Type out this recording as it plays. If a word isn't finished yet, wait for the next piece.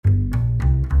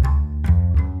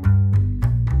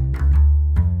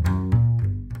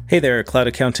Hey there, Cloud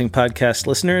Accounting Podcast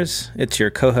listeners. It's your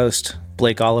co-host,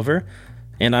 Blake Oliver,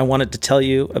 and I wanted to tell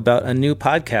you about a new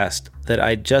podcast that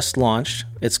I just launched.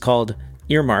 It's called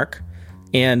Earmark,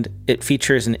 and it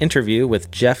features an interview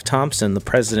with Jeff Thompson, the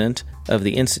president of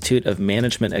the Institute of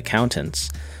Management Accountants.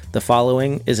 The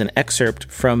following is an excerpt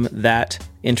from that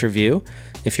interview.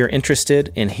 If you're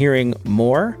interested in hearing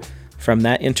more from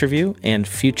that interview and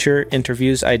future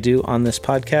interviews I do on this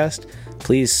podcast,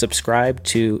 please subscribe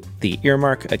to the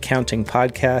Earmark Accounting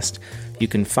Podcast. You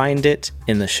can find it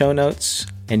in the show notes,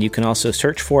 and you can also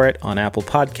search for it on Apple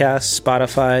Podcasts,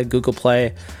 Spotify, Google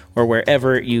Play, or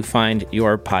wherever you find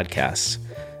your podcasts.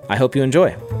 I hope you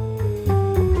enjoy.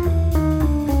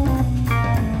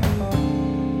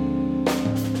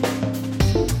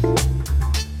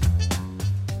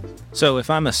 So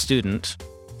if I'm a student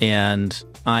and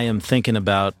I am thinking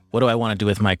about what do I want to do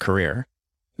with my career,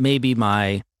 maybe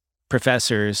my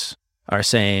professors are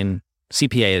saying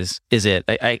CPA is it.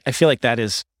 I feel like that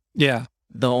is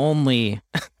the only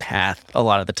path a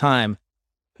lot of the time.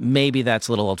 Maybe that's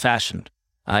a little old-fashioned.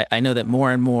 I know that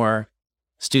more and more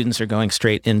students are going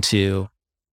straight into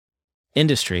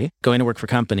industry, going to work for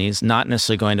companies, not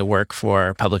necessarily going to work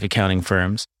for public accounting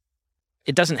firms.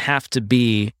 It doesn't have to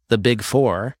be the big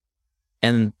four,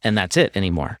 and that's it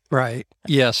anymore. Right.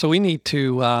 Yeah. So we need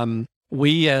to,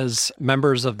 we as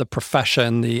members of the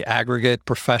profession, the aggregate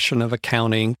profession of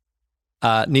accounting,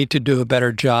 need to do a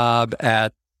better job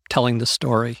at telling the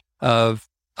story of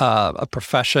a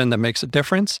profession that makes a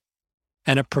difference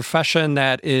and a profession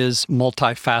that is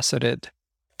multifaceted.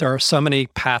 There are so many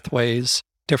pathways,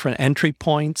 different entry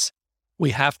points.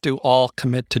 We have to all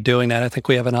commit to doing that. I think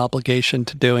we have an obligation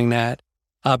to doing that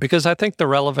because I think the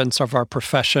relevance of our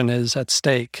profession is at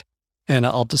stake. And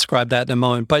I'll describe that in a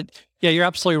moment. But yeah, you're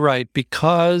absolutely right.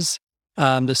 Because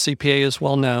the CPA is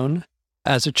well known,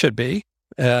 as it should be,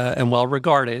 and well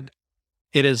regarded,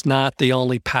 it is not the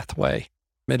only pathway.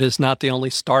 It is not the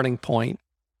only starting point.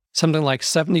 Something like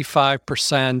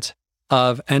 75%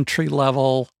 of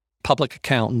entry-level public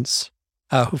accountants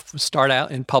who start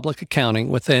out in public accounting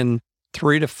within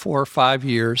 3 to 4 or 5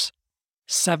 years,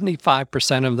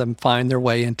 75% of them find their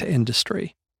way into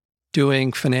industry,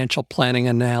 doing financial planning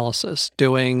analysis,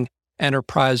 doing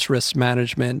enterprise risk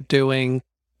management, doing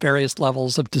various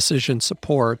levels of decision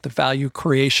support, the value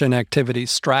creation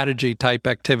activities, strategy type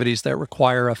activities that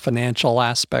require a financial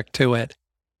aspect to it.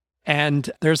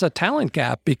 And there's a talent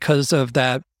gap because of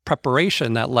that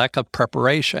preparation, that lack of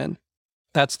preparation.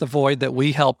 That's the void that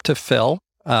we help to fill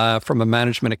from a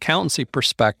management accountancy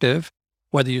perspective.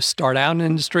 Whether you start out in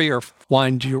industry or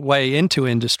wind your way into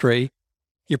industry,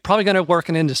 you're probably going to work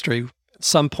in industry at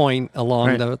some point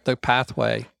along the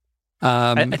pathway.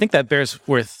 I think that bears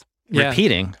worth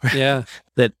repeating. Yeah.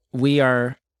 That we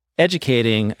are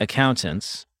educating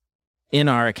accountants in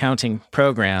our accounting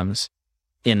programs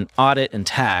in audit and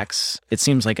tax. It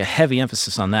seems like a heavy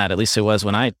emphasis on that. At least it was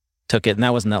when I took it, and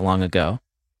that wasn't that long ago.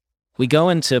 We go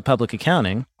into public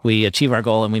accounting, we achieve our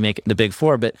goal, and we make it the big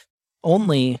four, but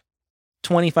only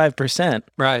 25%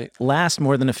 last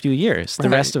more than a few years. The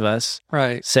rest of us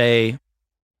say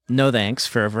no thanks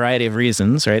for a variety of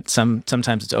reasons, right?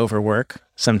 Sometimes it's overwork.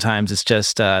 Sometimes it's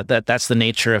just that's the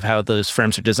nature of how those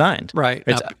firms are designed. Right.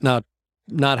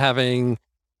 Not having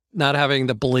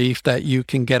the belief that you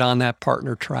can get on that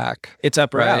partner track. It's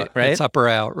up or out, right? It's up or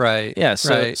out, right. Yeah.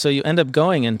 So you end up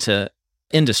going into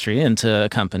industry, into a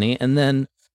company, and then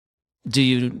do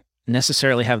you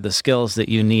necessarily have the skills that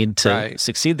you need to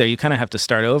succeed there? You kind of have to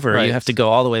start over. You have to go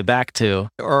all the way back to...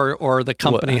 Or the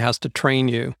company has to train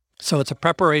you. So it's a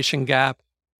preparation gap.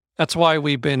 That's why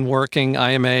we've been working,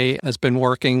 IMA has been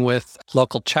working with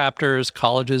local chapters,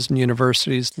 colleges, and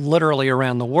universities literally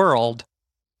around the world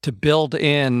to build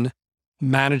in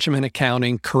management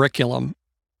accounting curriculum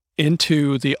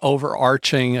into the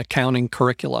overarching accounting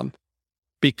curriculum.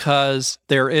 Because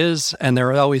there is, and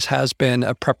there always has been,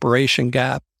 a preparation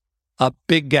gap, a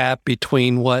big gap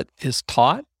between what is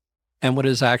taught and what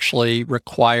is actually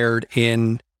required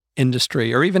in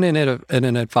industry or even in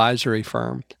an advisory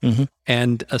firm. Mm-hmm.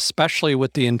 And especially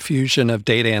with the infusion of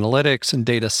data analytics and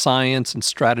data science and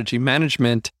strategy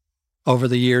management over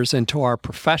the years into our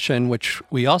profession, which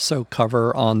we also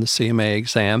cover on the CMA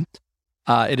exam,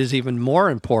 it is even more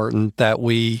important that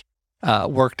we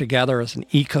work together as an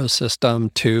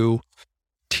ecosystem to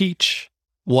teach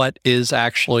what is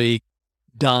actually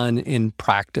done in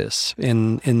practice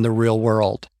in the real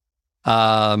world.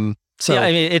 So yeah,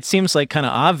 I mean, it seems like kind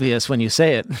of obvious when you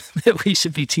say it that we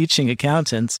should be teaching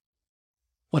accountants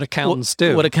what accountants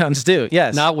do. What accountants do,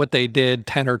 yes. Not what they did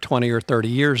 10 or 20 or 30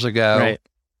 years ago. Right.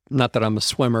 Not that I'm a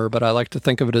swimmer, but I like to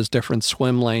think of it as different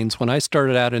swim lanes. When I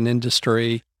started out in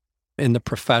industry, in the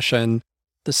profession,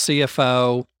 the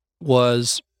CFO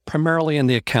was primarily in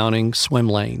the accounting swim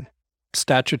lane.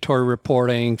 Statutory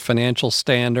reporting, financial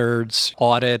standards,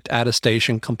 audit,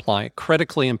 attestation, compliant,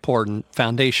 critically important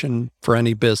foundation for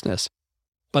any business.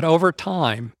 But over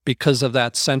time, because of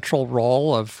that central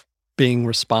role of being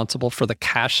responsible for the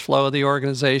cash flow of the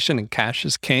organization, and cash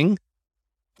is king,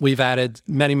 we've added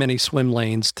many, many swim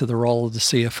lanes to the role of the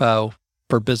CFO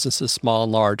for businesses small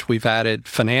and large. We've added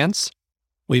finance.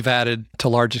 We've added, to a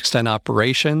large extent,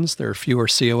 operations. There are fewer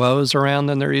COOs around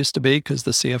than there used to be because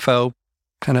the CFO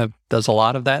kind of does a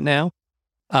lot of that now.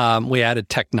 We added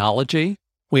technology.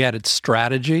 We added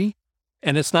strategy.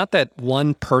 And it's not that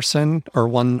one person or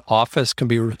one office can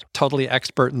be totally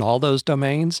expert in all those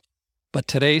domains, but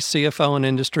today's CFO in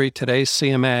industry, today's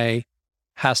CMA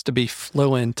has to be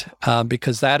fluent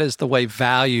because that is the way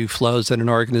value flows in an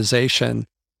organization.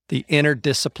 The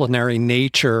interdisciplinary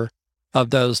nature of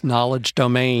those knowledge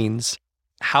domains,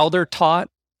 how they're taught,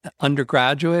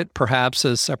 undergraduate, perhaps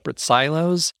as separate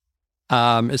silos,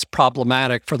 is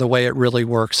problematic for the way it really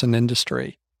works in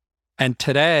industry. And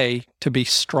today, to be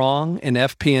strong in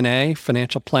FP&A,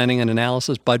 financial planning and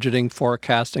analysis, budgeting,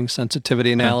 forecasting,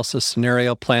 sensitivity analysis,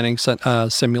 scenario planning,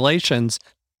 simulations,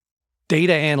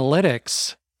 data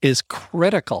analytics is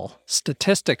critical.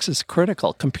 Statistics is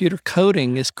critical. Computer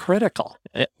coding is critical.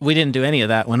 We didn't do any of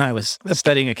that when I was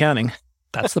studying accounting.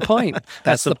 That's the point.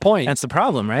 That's the point. That's the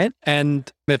problem, right?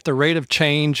 And if the rate of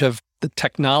change of the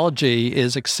technology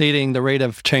is exceeding the rate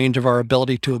of change of our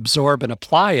ability to absorb and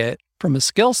apply it from a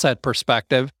skill set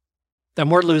perspective, then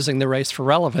we're losing the race for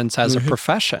relevance as a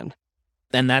profession.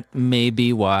 And that may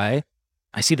be why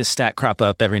I see the stat crop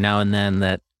up every now and then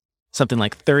that something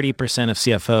like 30% of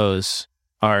CFOs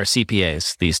are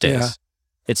CPAs these days. Yeah.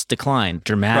 It's declined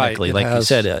dramatically, right, like you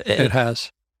said. It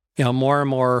has. More and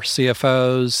more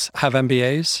CFOs have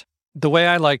MBAs. The way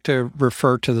I like to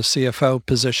refer to the CFO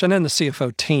position and the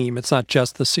CFO team, it's not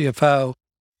just the CFO,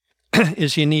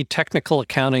 is you need technical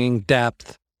accounting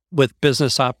depth with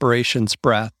business operations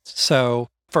breadth. So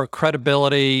for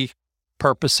credibility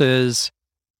purposes,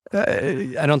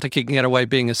 I don't think you can get away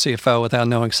being a CFO without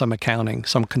knowing some accounting,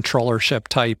 some controllership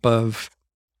type of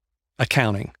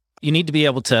accounting. You need to be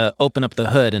able to open up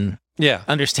the hood and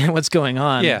understand what's going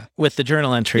on with the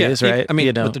journal entries, right? I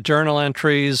mean, with the journal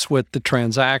entries, with the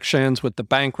transactions, with the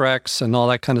bank recs and all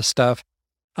that kind of stuff.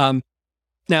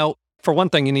 Now, for one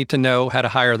thing, you need to know how to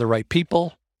hire the right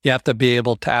people. You have to be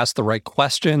able to ask the right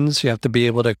questions. You have to be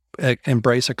able to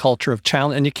embrace a culture of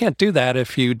challenge. And you can't do that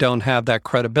if you don't have that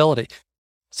credibility.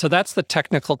 So that's the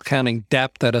technical accounting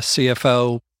depth that a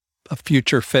CFO, a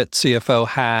future fit CFO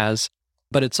has.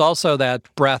 But it's also that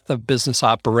breadth of business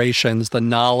operations, the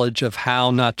knowledge of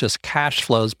how not just cash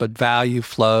flows, but value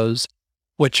flows,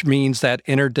 which means that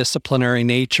interdisciplinary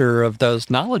nature of those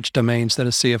knowledge domains that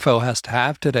a CFO has to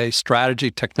have today: strategy,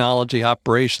 technology,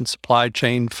 operations, supply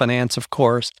chain, finance, of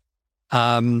course,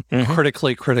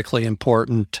 critically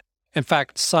important. In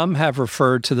fact, some have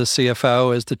referred to the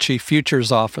CFO as the chief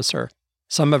futures officer.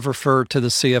 Some have referred to the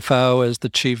CFO as the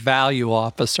chief value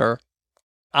officer.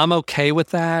 I'm okay with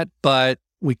that, but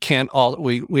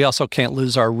we also can't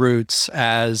lose our roots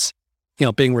as,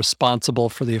 being responsible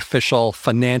for the official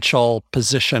financial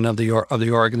position of the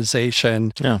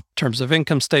organization in terms of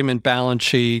income statement, balance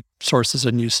sheet, sources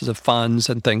and uses of funds,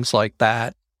 and things like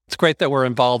that. It's great that we're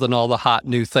involved in all the hot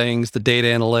new things, the data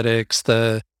analytics,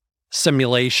 the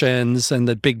simulations, and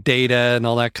the big data and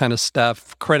all that kind of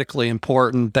stuff. Critically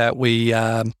important that we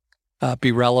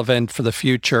be relevant for the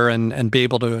future and be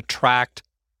able to attract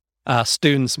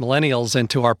students, millennials,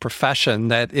 into our profession,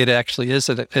 that it actually is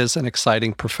an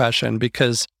exciting profession,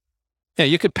 because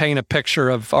you could paint a picture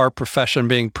of our profession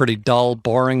being pretty dull,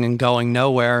 boring, and going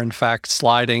nowhere, in fact,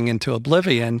 sliding into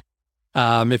oblivion.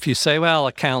 If you say, well,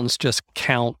 accountants just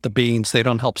count the beans, they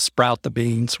don't help sprout the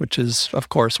beans, which is, of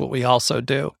course, what we also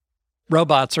do.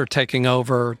 Robots are taking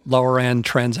over lower-end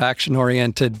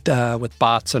transaction-oriented with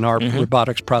bots and our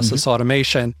robotics process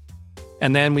automation.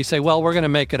 And then we say, well, we're going to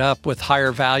make it up with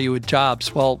higher value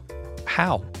jobs. Well,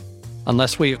 how?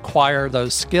 Unless we acquire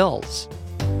those skills.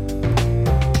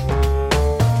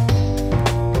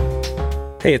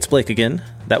 Hey, it's Blake again.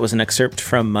 That was an excerpt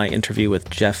from my interview with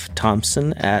Jeff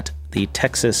Thompson at the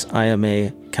Texas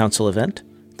IMA Council event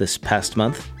this past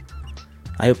month.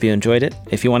 I hope you enjoyed it.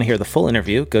 If you want to hear the full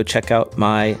interview, go check out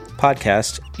my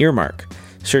podcast, Earmark.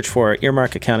 Search for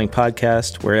Earmark Accounting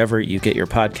Podcast wherever you get your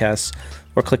podcasts,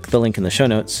 or click the link in the show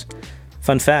notes.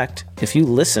 Fun fact, if you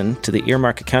listen to the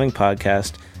Earmark Accounting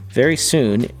Podcast, very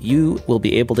soon you will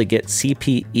be able to get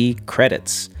CPE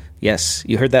credits. Yes,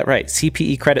 you heard that right.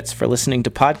 CPE credits for listening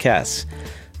to podcasts.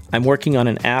 I'm working on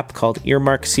an app called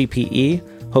Earmark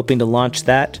CPE, hoping to launch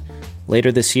that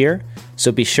later this year.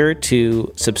 So be sure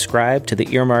to subscribe to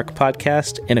the Earmark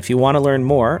podcast. And if you want to learn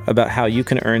more about how you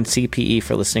can earn CPE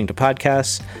for listening to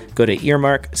podcasts, go to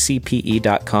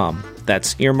earmarkcpe.com.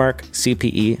 That's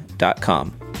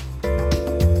earmarkcpe.com.